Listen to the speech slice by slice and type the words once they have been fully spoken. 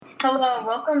Hello,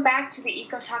 welcome back to the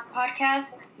Eco Talk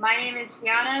podcast. My name is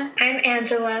Fiona. I'm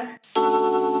Angela.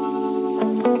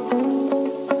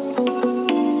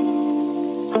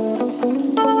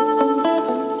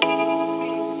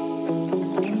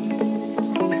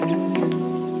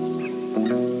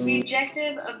 The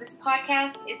objective of this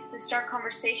podcast is to start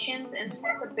conversations and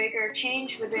spark a bigger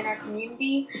change within our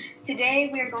community. Today,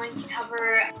 we are going to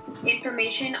cover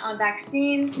information on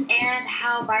vaccines and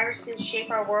how viruses shape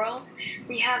our world.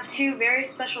 We have two very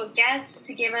special guests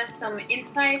to give us some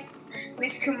insights,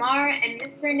 Ms. Kumar and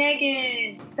Mr.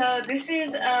 Negan. So this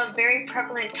is a very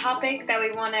prevalent topic that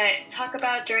we want to talk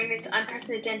about during this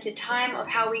unprecedented time of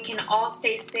how we can all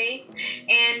stay safe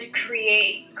and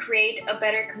create a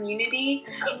better community.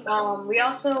 We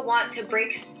also want to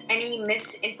break any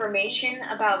misinformation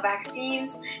about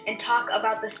vaccines and talk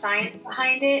about the science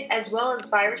behind it, as well as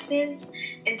viruses.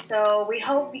 And so we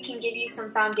hope we can give you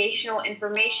some foundational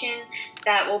information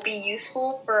that will be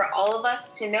useful for all of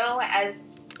us to know as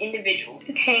individuals.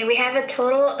 Okay, we have a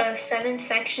total of 7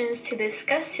 sections to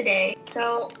discuss today.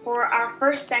 So for our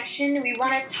first section, we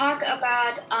want to talk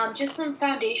about just some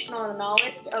foundational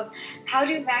knowledge of how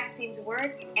do vaccines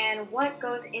work and what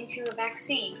goes into a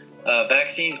vaccine.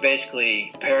 Vaccines basically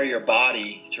prepare your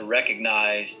body to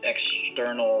recognize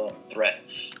external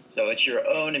threats. So it's your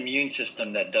own immune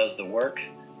system that does the work,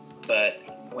 but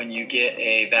when you get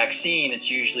a vaccine, it's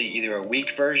usually either a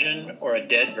weak version or a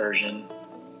dead version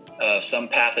of some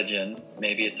pathogen.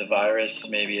 Maybe it's a virus,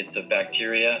 maybe it's a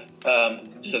bacteria.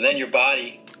 So then your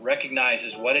body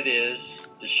recognizes what it is,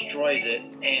 destroys it,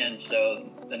 and so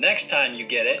the next time you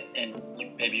get it, and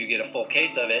maybe you get a full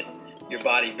case of it, your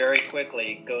body very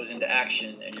quickly goes into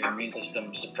action and your immune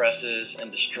system suppresses and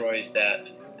destroys that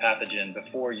pathogen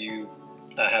before you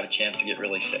have a chance to get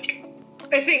really sick.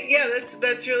 I think,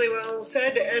 that's really well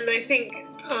said. And I think,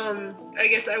 I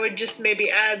guess I would just maybe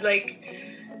add,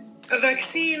 a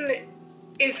vaccine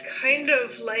is kind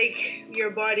of like your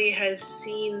body has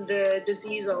seen the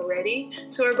disease already.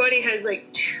 So our body has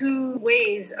 2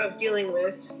 ways of dealing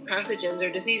with pathogens or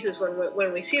diseases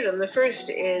when we see them. The first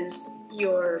is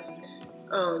your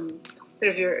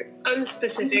your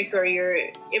unspecific or your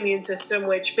immune system,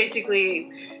 which basically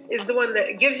is the one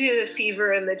that gives you the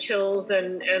fever and the chills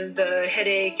and the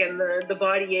headache and the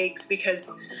body aches,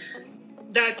 because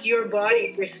that's your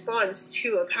body's response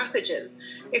to a pathogen.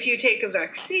 If you take a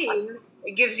vaccine,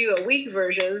 it gives you a weak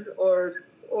version,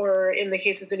 or in the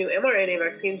case of the new mRNA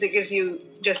vaccines, it gives you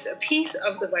just a piece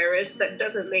of the virus that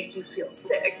doesn't make you feel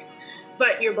sick,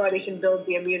 but your body can build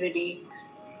the immunity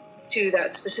to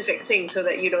that specific thing so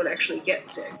that you don't actually get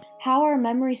sick. How are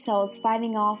memory cells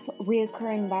fighting off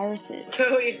reoccurring viruses?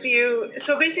 So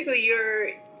basically your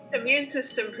immune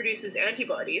system produces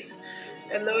antibodies,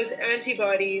 and those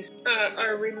antibodies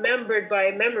are remembered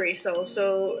by memory cells.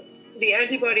 So the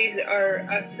antibodies are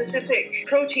a specific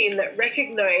protein that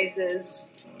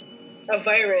recognizes a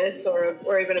virus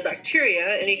or even a bacteria,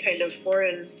 any kind of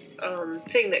foreign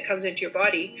thing that comes into your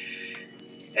body.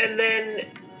 And then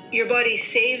your body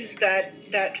saves that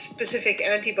specific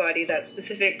antibody, that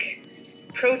specific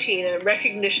protein, a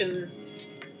recognition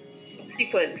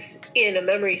sequence in a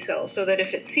memory cell, so that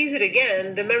if it sees it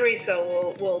again, the memory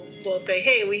cell will say,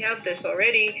 hey, we have this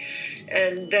already,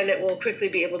 and then it will quickly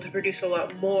be able to produce a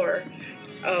lot more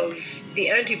of the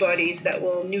antibodies that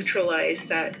will neutralize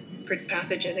that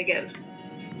pathogen again.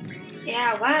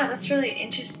 Yeah, wow, that's really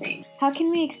interesting. How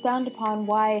can we expound upon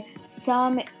why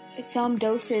some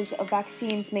doses of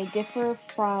vaccines may differ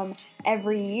from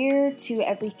every year to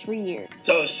every 3 years?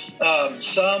 So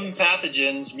some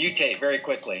pathogens mutate very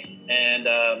quickly and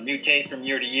mutate from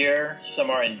year to year. Some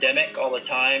are endemic all the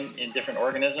time in different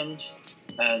organisms,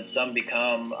 and some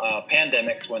become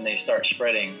pandemics when they start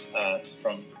spreading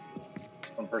from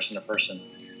person to person.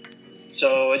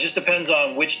 So it just depends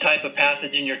on which type of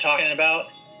pathogen you're talking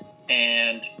about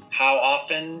and how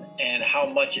often and how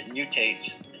much it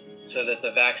mutates, so that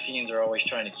the vaccines are always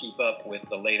trying to keep up with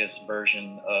the latest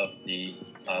version of the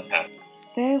pathogen.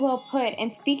 Very well put.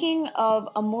 And speaking of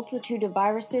a multitude of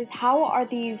viruses, how are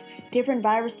these different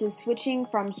viruses switching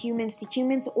from humans to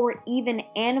humans, or even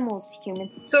animals to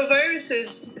humans? So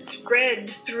viruses spread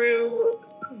through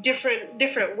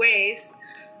different ways.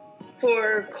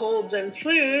 For colds and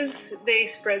flus, they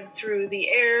spread through the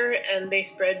air, and they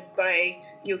spread by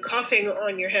you coughing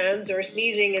on your hands or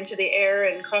sneezing into the air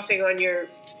and coughing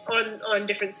on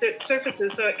different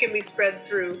surfaces. So it can be spread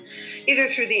through either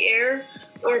through the air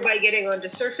or by getting onto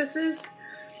surfaces,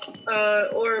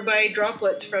 or by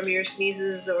droplets from your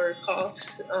sneezes or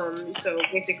coughs. So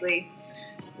basically,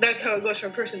 that's how it goes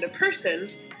from person to person.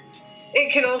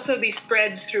 it can also be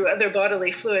spread through other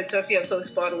bodily fluids. So if you have close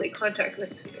bodily contact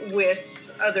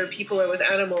with other people or with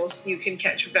animals, you can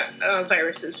catch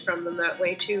viruses from them that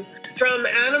way too. From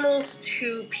animals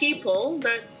to people,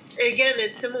 that again,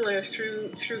 it's similar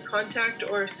through contact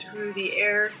or through the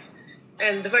air,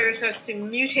 and the virus has to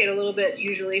mutate a little bit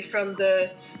usually from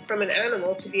an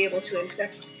animal to be able to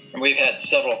infect. And we've had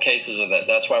several cases of that.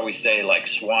 That's why we say like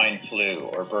swine flu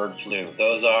or bird flu.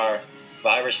 Those are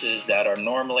viruses that are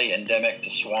normally endemic to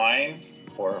swine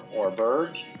or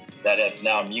birds that have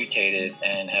now mutated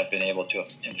and have been able to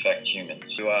infect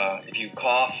humans. So, if you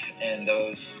cough and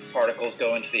those particles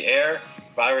go into the air,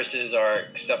 viruses are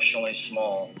exceptionally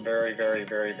small, very, very,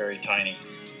 very, very tiny.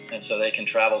 And so they can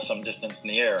travel some distance in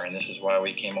the air. And this is why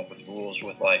we came up with rules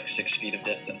with like 6 feet of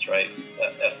distance, right?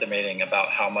 Estimating about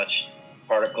how much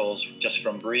particles just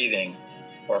from breathing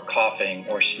or coughing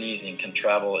or sneezing can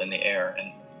travel in the air.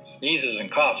 And sneezes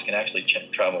and coughs can actually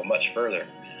travel much further.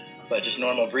 But just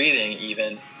normal breathing,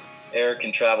 even air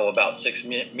can travel about 6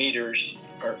 feet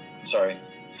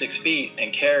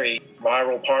and carry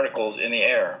viral particles in the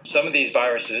air. Some of these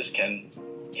viruses can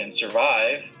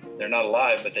survive. They're not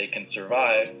alive, but they can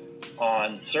survive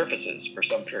on surfaces for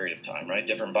some period of time, right?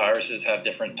 Different viruses have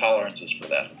different tolerances for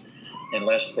that,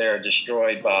 unless they're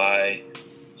destroyed by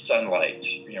sunlight,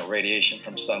 radiation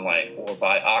from sunlight, or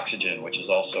by oxygen, which is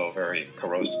also very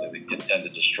corrosive. It can tend to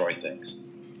destroy things.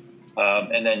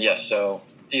 And then, yes, so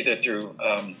it's either through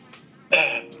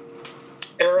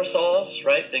aerosols,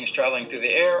 right? Things traveling through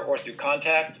the air, or through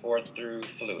contact, or through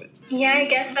fluid. Yeah, I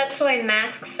guess that's why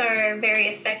masks are very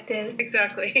effective.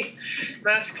 Exactly.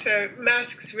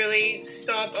 Masks really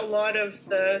stop a lot of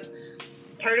the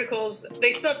particles.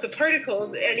 They stop the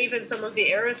particles and even some of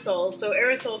the aerosols. So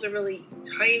aerosols are really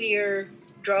tinier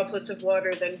droplets of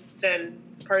water than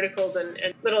particles, and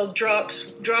little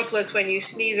droplets when you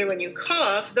sneeze or when you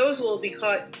cough. Those will be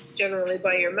caught generally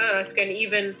by your mask, and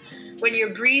even when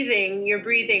you're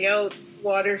breathing out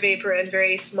water vapor and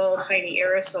very small tiny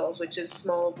aerosols, which is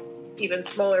even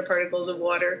smaller particles of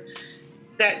water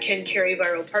that can carry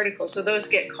viral particles. So those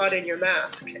get caught in your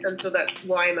mask, and so that's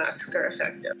why masks are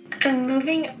effective. And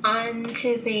moving on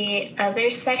to the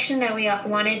other section that we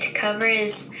wanted to cover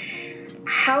is,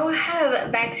 how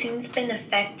have vaccines been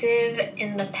effective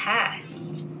in the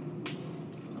past?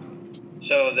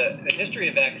 So the history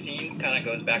of vaccines kind of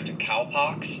goes back to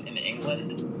cowpox in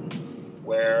England,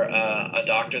 where a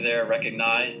doctor there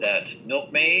recognized that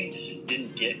milkmaids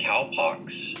didn't get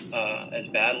cowpox as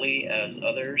badly as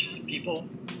people,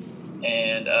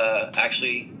 and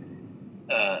actually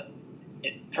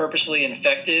it purposely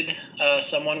infected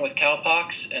someone with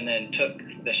cowpox, and then took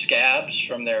the scabs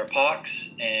from their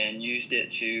pox and used it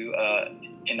to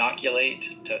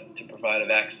inoculate, to provide a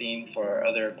vaccine for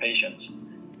other patients.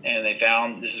 And they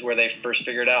found, this is where they first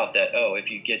figured out that,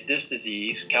 if you get this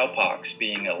disease, cowpox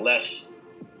being a less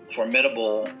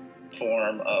formidable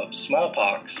form of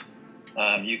smallpox,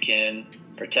 you can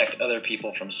protect other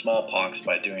people from smallpox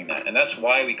by doing that. And that's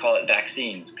why we call it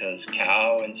vaccines, because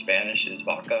cow in Spanish is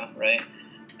vaca, right?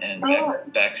 And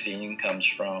vaccine comes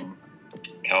from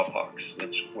cowpox.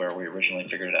 That's where we originally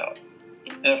figured it out.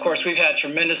 And of course, we've had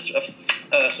tremendous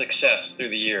success through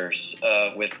the years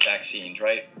with vaccines,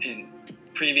 right? In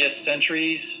previous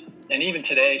centuries, and even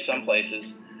today, some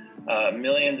places,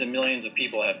 millions and millions of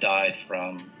people have died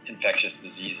from infectious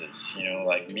diseases,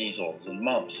 like measles and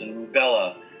mumps and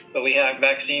rubella. But we have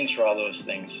vaccines for all those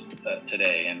things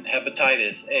today, and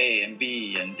hepatitis A and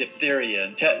B, and diphtheria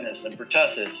and tetanus and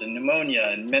pertussis and pneumonia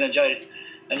and meningitis,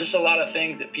 and just a lot of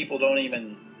things that people don't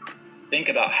even think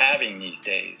about having these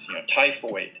days.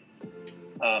 Typhoid.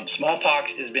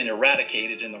 Smallpox has been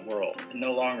eradicated in the world. It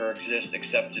no longer exists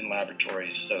except in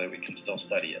laboratories so that we can still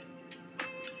study it.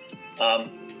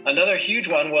 Another huge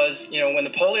one was, when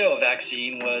the polio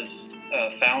vaccine was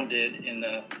founded in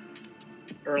the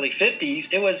early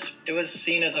 50s, it was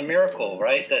seen as a miracle,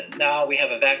 right? That now we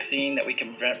have a vaccine that we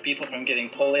can prevent people from getting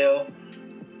polio.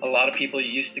 A lot of people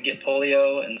used to get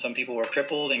polio, and some people were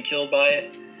crippled and killed by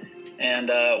it.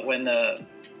 And when the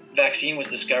vaccine was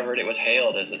discovered, it was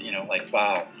hailed as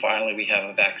wow, finally we have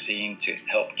a vaccine to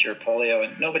help cure polio.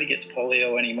 And nobody gets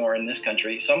polio anymore in this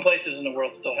country. Some places in the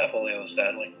world still have polio,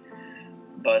 sadly.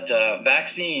 But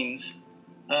vaccines,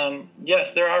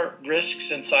 yes, there are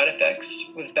risks and side effects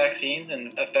with vaccines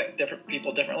and affect different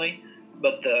people differently.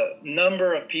 But the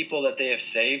number of people that they have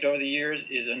saved over the years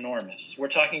is enormous. We're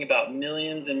talking about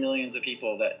millions and millions of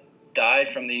people that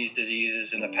died from these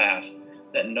diseases in the past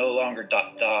that no longer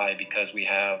die because we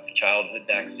have childhood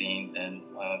vaccines and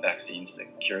vaccines that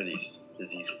cure these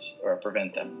diseases or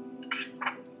prevent them.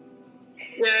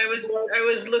 Yeah, I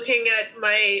was looking at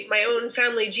my own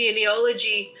family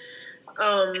genealogy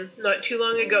not too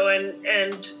long ago,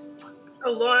 and a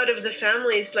lot of the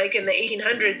families, like in the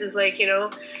 1800s, is like,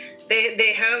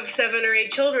 they have 7 or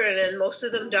 8 children, and most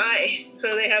of them die.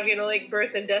 So they have, like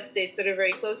birth and death dates that are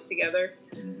very close together.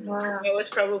 Wow. It was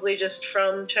probably just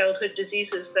from childhood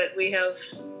diseases that we have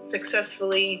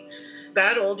successfully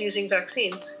battled using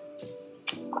vaccines.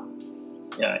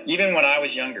 Yeah, even when I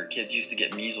was younger, kids used to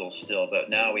get measles still, but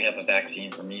now we have a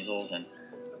vaccine for measles, and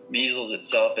measles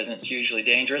itself isn't hugely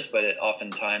dangerous, but it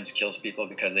oftentimes kills people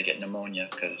because they get pneumonia,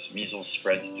 because measles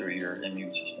spreads through your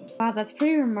immune system. Wow, that's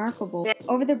pretty remarkable.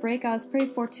 Over the break, I was pretty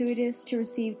fortuitous to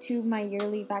receive 2 of my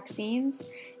yearly vaccines,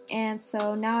 and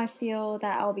so now I feel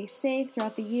that I'll be safe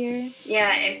throughout the year.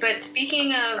 Yeah, but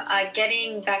speaking of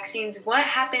getting vaccines, what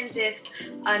happens if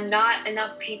not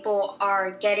enough people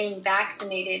are getting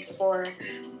vaccinated for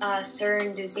a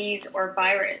certain disease or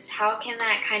virus? How can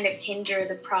that kind of hinder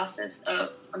the process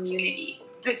of immunity?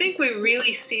 I think we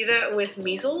really see that with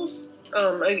measles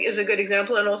is a good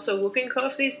example, and also whooping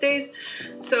cough these days.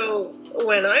 So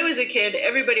when I was a kid,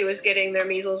 everybody was getting their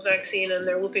measles vaccine and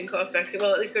their whooping cough vaccine.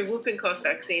 Well, at least their whooping cough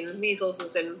vaccine. Measles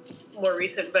has been more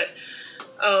recent, but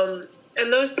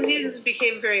and those diseases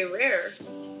became very rare.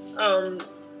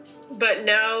 But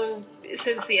now,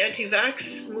 since the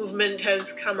anti-vax movement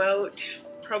has come out,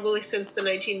 probably since the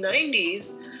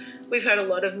 1990s, we've had a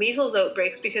lot of measles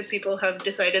outbreaks because people have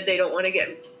decided they don't want to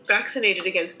get vaccinated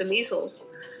against the measles.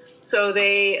 So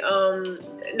they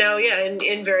now,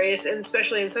 in various, and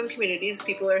especially in some communities,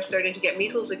 people are starting to get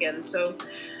measles again. So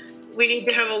we need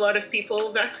to have a lot of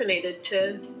people vaccinated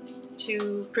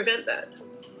to prevent that.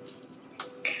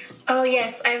 Oh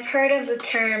yes, I've heard of the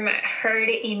term herd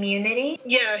immunity.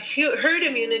 Yeah, herd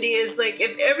immunity is like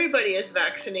if everybody is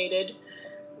vaccinated,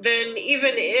 then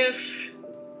even if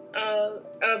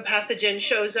a pathogen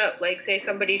shows up, like say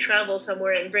somebody travels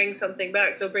somewhere and brings something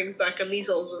back, so brings back a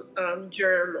measles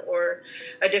germ or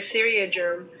a diphtheria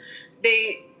germ,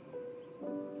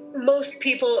 most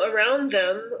people around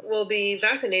them will be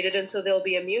vaccinated, and so they'll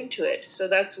be immune to it. So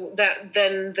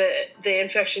then the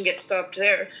infection gets stopped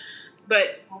there.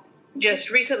 But just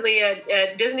recently at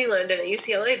Disneyland and at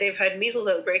UCLA, they've had measles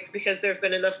outbreaks because there have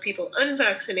been enough people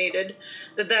unvaccinated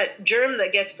that germ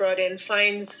that gets brought in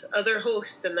finds other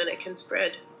hosts, and then it can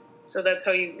spread. So that's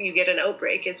how you get an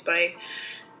outbreak, is by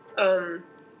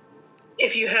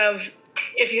if you have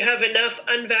enough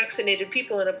unvaccinated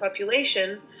people in a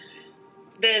population,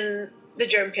 then the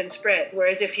germ can spread.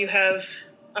 Whereas if you have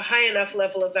a high enough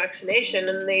level of vaccination,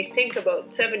 and they think about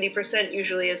 70%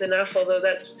 usually is enough, although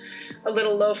that's a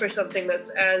little low for something that's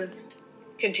as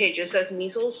contagious as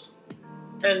measles.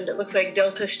 And it looks like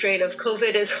Delta strain of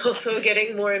COVID is also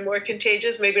getting more and more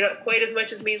contagious, maybe not quite as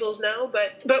much as measles now,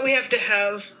 but we have to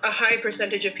have a high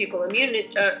percentage of people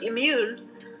immune.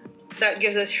 That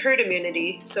gives us herd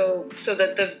immunity, so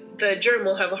that the germ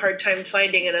will have a hard time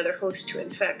finding another host to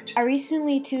infect. I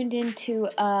recently tuned into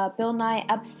a Bill Nye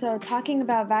episode talking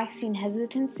about vaccine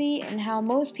hesitancy and how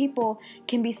most people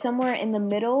can be somewhere in the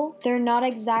middle. They're not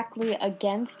exactly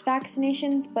against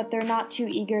vaccinations, but they're not too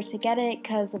eager to get it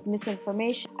because of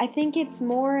misinformation. I think it's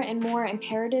more and more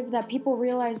imperative that people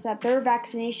realize that their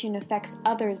vaccination affects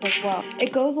others as well.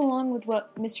 It goes along with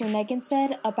what Mr. Megan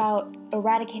said about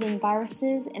eradicating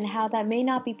viruses and how that may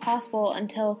not be possible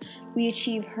until we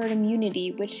achieve herd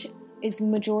immunity, which is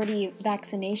majority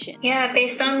vaccination. Yeah,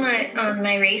 based on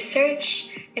my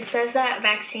research, it says that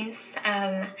vaccines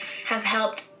have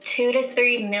helped 2 to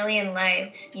 3 million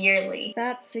lives yearly.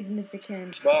 That's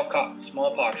significant.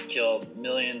 Smallpox killed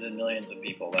millions and millions of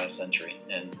people last century,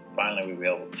 and finally we were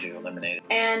able to eliminate it.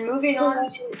 And moving on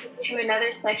to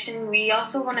another section, we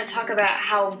also want to talk about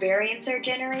how variants are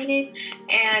generated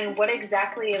and what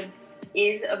exactly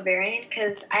is a variant,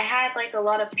 because I had like a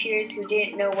lot of peers who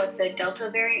didn't know what the Delta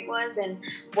variant was and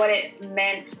what it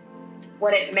meant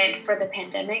for the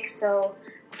pandemic. So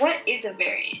what is a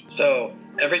variant? So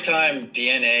every time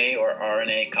DNA or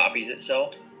RNA copies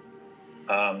itself,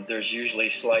 there's usually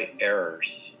slight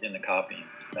errors in the copying.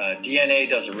 DNA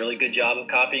does a really good job of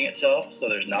copying itself, so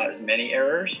there's not as many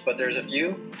errors, but there's a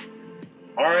few.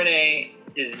 RNA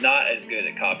is not as good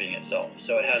at copying itself,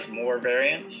 so it has more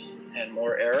variants and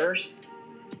more errors.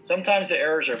 Sometimes the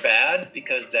errors are bad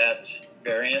because that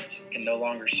variant can no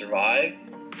longer survive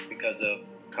because of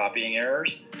copying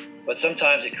errors, but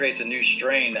sometimes it creates a new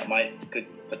strain that could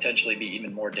potentially be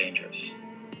even more dangerous.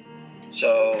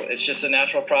 So it's just a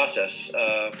natural process.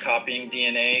 Copying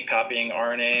DNA, copying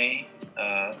RNA,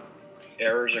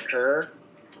 errors occur,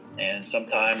 and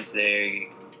sometimes they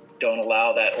don't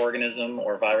allow that organism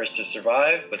or virus to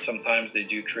survive, but sometimes they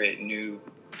do create new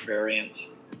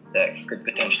variants that could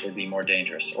potentially be more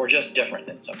dangerous or just different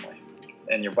in some way.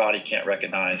 And your body can't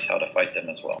recognize how to fight them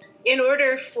as well. In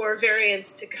order for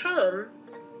variants to come,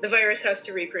 the virus has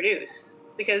to reproduce,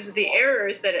 because the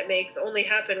errors that it makes only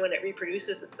happen when it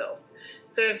reproduces itself.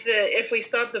 So if we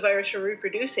stop the virus from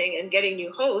reproducing and getting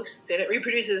new hosts, and it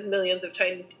reproduces millions of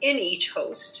times in each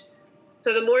host,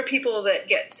 so the more people that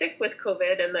get sick with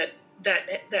COVID and that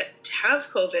have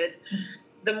COVID,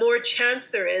 the more chance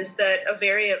there is that a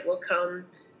variant will come,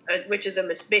 which is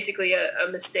basically a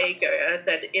mistake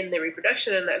that in the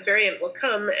reproduction, and that variant will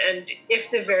come. And if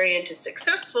the variant is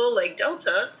successful, like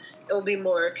Delta, it will be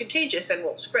more contagious and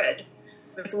won't spread.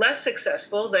 If it's less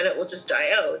successful, then it will just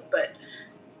die out. But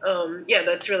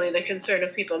that's really the concern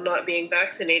of people not being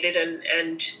vaccinated,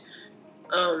 and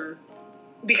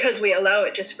because we allow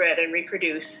it to spread and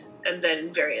reproduce, and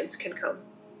then variants can come.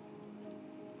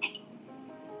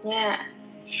 Yeah,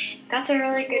 that's a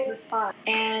really good response.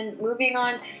 And moving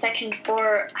on to section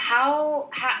 4, how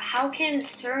can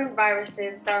certain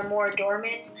viruses that are more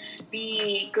dormant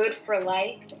be good for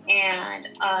life and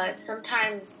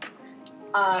sometimes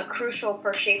crucial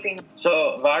for shaping?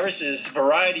 So viruses,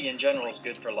 variety in general is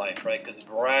good for life, right? Because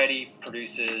variety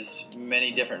produces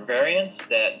many different variants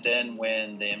that then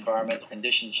when the environmental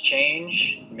conditions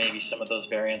change, maybe some of those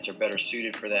variants are better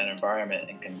suited for that environment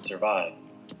and can survive.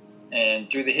 And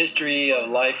through the history of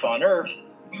life on Earth,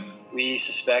 we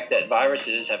suspect that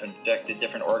viruses have infected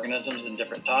different organisms in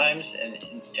different times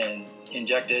and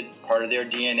injected part of their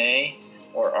DNA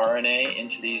or RNA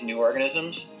into these new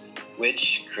organisms,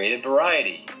 which created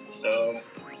variety. So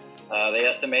they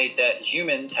estimate that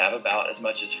humans have about as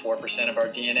much as 4% of our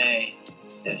DNA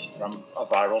is from a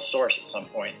viral source at some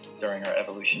point during our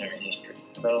evolutionary history.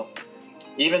 So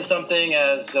even something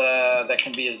as that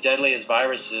can be as deadly as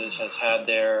viruses has had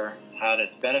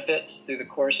its benefits through the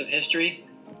course of history.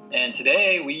 And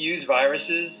today we use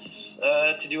viruses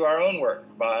to do our own work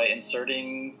by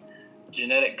inserting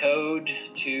genetic code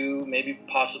to maybe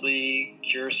possibly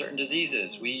cure certain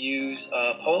diseases. We use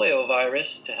polio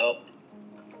virus to help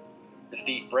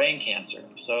defeat brain cancer.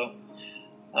 So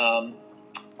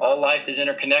all life is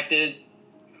interconnected.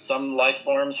 Some life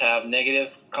forms have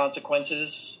negative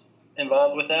consequences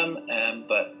involved with them,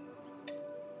 but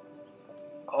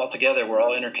altogether we're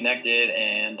all interconnected,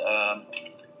 and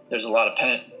there's a lot of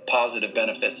positive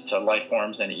benefits to life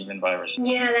forms and even viruses.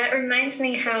 Yeah, that reminds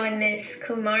me how in Ms.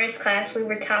 Kumar's class we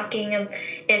were talking of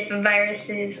if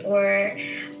viruses were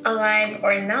alive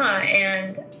or not,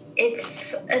 and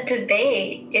it's a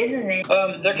debate, isn't it?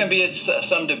 There can be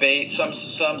some debate. Some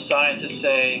scientists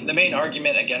say the main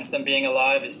argument against them being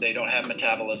alive is they don't have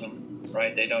metabolism,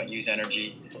 right? They don't use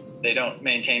energy. They don't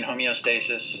maintain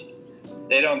homeostasis.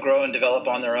 They don't grow and develop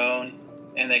on their own,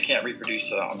 and they can't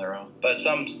reproduce on their own. But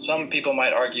some people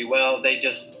might argue, well,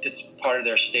 it's part of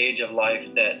their stage of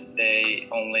life that they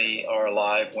only are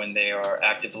alive when they are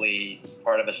actively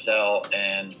part of a cell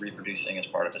and reproducing as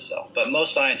part of a cell. But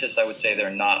most scientists, I would say, they're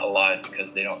not alive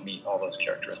because they don't meet all those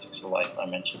characteristics of life I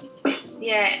mentioned.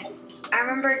 Yeah, I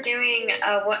remember doing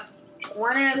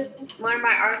one of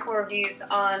my article reviews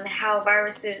on how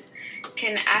viruses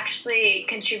can actually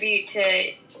contribute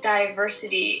to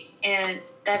diversity in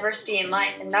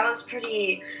life, and that was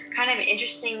pretty kind of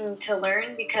interesting to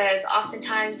learn, because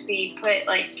oftentimes we put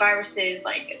like viruses,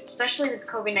 like especially with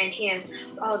COVID-19, as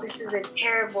this is a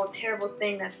terrible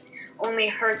thing that only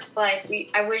hurts life.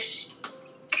 I wish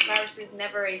viruses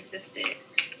never existed.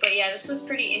 But yeah, this was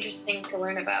pretty interesting to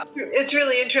learn about. It's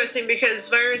really interesting because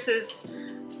viruses,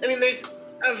 there's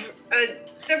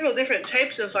several different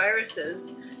types of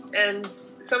viruses, and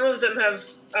some of them have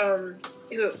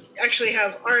actually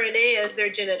have RNA as their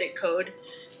genetic code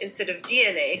instead of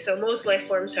DNA. So most life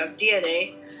forms have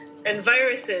DNA, and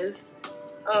viruses,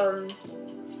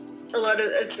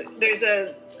 there's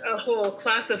a whole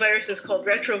class of viruses called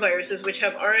retroviruses, which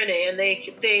have RNA, and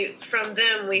they from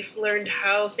them we've learned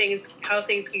how things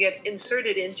can get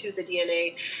inserted into the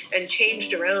DNA and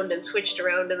changed around and switched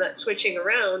around, and that switching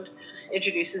around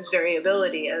introduces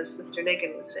variability, as Mr.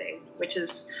 Niggin was saying, which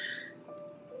is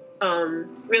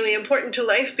really important to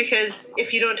life, because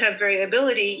if you don't have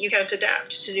variability, you can't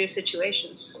adapt to new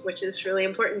situations, which is really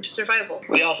important to survival.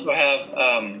 We also have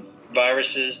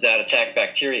viruses that attack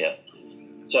bacteria.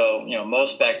 So,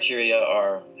 most bacteria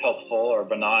are helpful or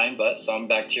benign, but some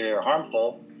bacteria are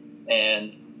harmful.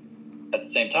 And at the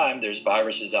same time, there's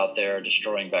viruses out there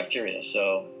destroying bacteria.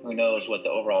 So who knows what the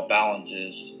overall balance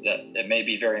is. That it may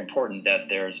be very important that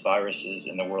there's viruses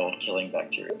in the world killing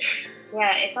bacteria.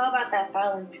 Yeah, it's all about that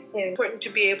balance too. Important to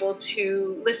be able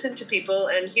to listen to people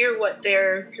and hear what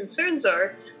their concerns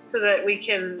are, so that we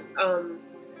can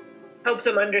help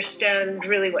them understand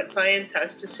really what science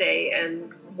has to say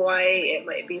and why it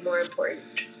might be more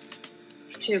important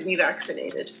to be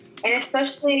vaccinated. And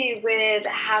especially with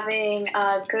having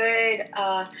good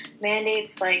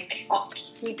mandates like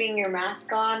keeping your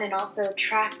mask on and also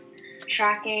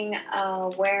tracking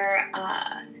where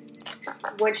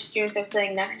which students are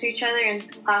sitting next to each other in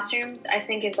classrooms, I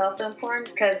think is also important,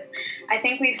 because I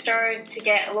think we've started to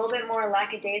get a little bit more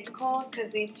lackadaisical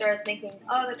because we started thinking,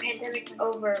 oh, the pandemic's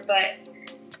over, but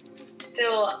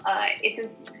still,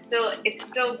 it's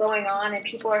still going on and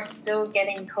people are still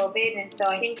getting COVID, and so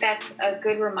I think that's a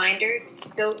good reminder to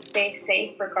still stay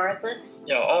safe regardless.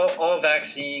 You know, all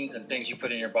vaccines and things you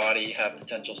put in your body have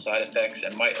potential side effects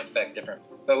and might affect different.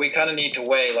 But we kind of need to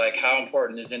weigh, like, how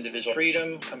important is individual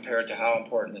freedom compared to how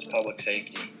important is public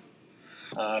safety.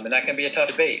 And that can be a tough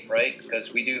debate, right?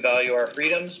 Because we do value our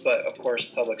freedoms, but of course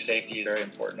public safety is very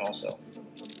important also.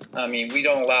 I mean, we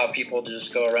don't allow people to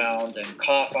just go around and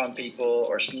cough on people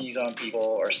or sneeze on people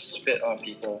or spit on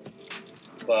people.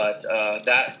 But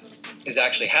that is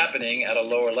actually happening at a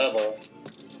lower level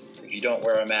if you don't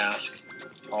wear a mask,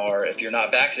 or if you're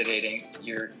not vaccinating,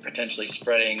 you're potentially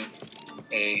spreading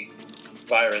a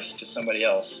virus to somebody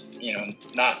else, you know,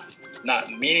 not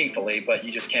meaningfully, but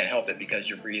you just can't help it because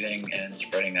you're breathing and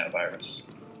spreading that virus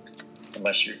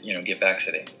unless you get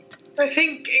vaccinated. I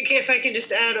think, if I can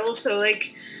just add also,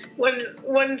 like,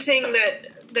 one thing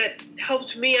that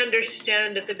helped me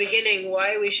understand at the beginning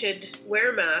why we should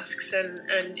wear masks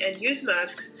and use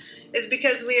masks is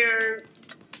because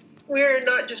we're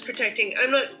not just protecting.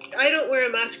 I don't wear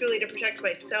a mask really to protect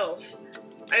myself.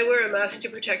 I wear a mask to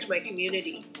protect my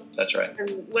community. That's right.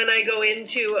 And when I go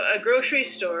into a grocery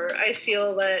store, I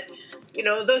feel that, you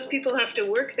know, those people have to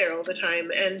work there all the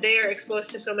time and they are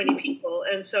exposed to so many people.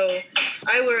 And so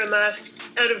I wear a mask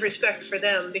out of respect for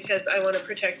them because I want to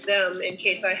protect them in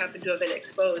case I happen to have been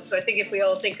exposed. So I think if we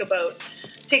all think about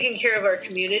taking care of our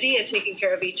community and taking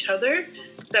care of each other,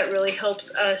 that really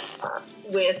helps us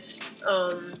with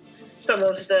some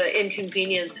of the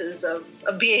inconveniences of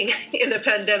being in a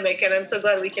pandemic. And I'm so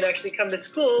glad we can actually come to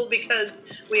school because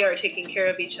we are taking care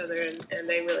of each other, and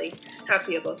I'm really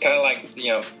happy about that. Kind of like,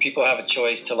 you know, people have a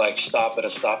choice to, like, stop at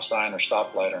a stop sign or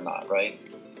stoplight or not, right?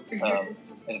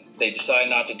 And if they decide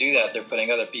not to do that, they're putting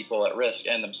other people at risk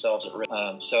and themselves at risk.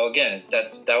 So again,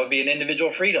 that would be an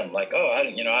individual freedom. Like, oh, I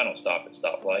don't stop at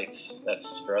stoplights.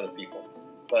 That's for other people.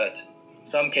 But in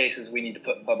some cases, we need to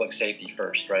put public safety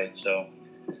first, right? So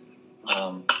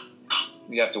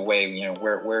we have to weigh, you know,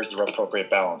 where's the appropriate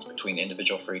balance between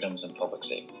individual freedoms and public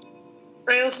safety.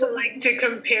 I also like to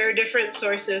compare different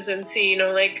sources and see, you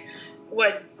know, like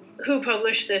who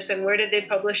published this and where did they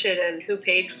publish it and who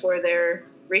paid for their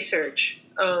research.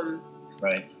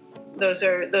 Right. Those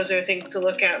are things to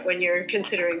look at when you're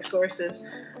considering sources.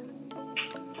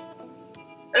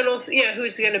 And also,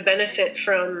 who's going to benefit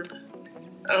from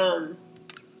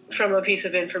a piece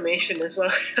of information as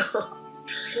well.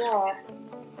 Yeah.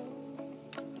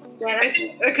 I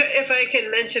think if I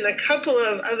can mention a couple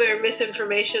of other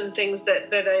misinformation things that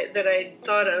I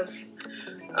thought of.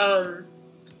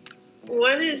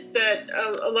 One is that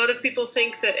a lot of people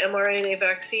think that mRNA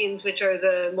vaccines, which are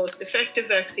the most effective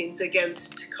vaccines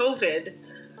against COVID,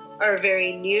 are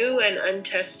very new and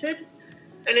untested.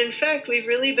 And in fact, we've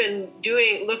really been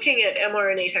looking at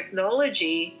mRNA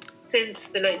technology since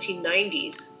the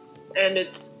 1990s, and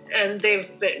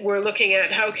we're looking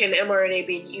at how can mRNA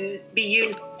be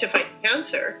used to fight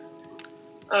cancer.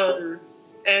 And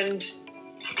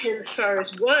in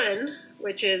SARS-1,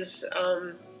 which is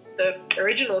the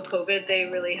original COVID, they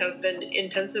really have been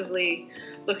intensively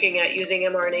looking at using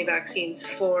mRNA vaccines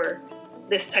for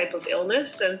this type of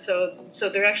illness. And so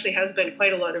there actually has been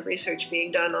quite a lot of research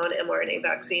being done on mRNA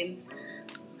vaccines.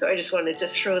 So I just wanted to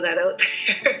throw that out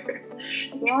there.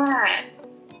 Yeah,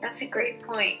 that's a great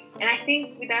point. And I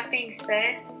think with that being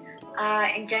said,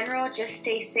 in general, just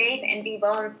stay safe and be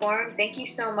well informed. Thank you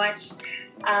so much,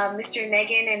 Mr.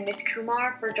 Negan and Ms.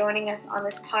 Kumar, for joining us on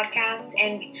this podcast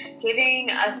and giving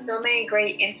us so many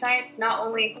great insights, not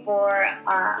only for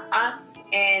us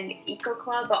and Eco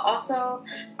Club, but also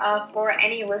for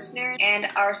any listener and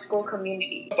our school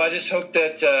community. I just hope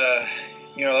that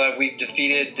that we've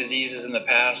defeated diseases in the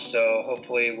past, so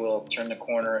hopefully we'll turn the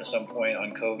corner at some point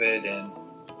on COVID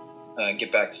and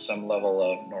get back to some level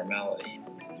of normality.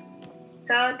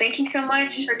 So thank you so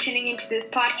much for tuning into this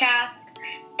podcast,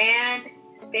 and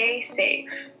stay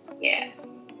safe. Yeah.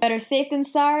 Better safe than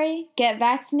sorry, get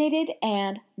vaccinated,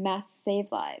 and masks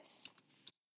save lives.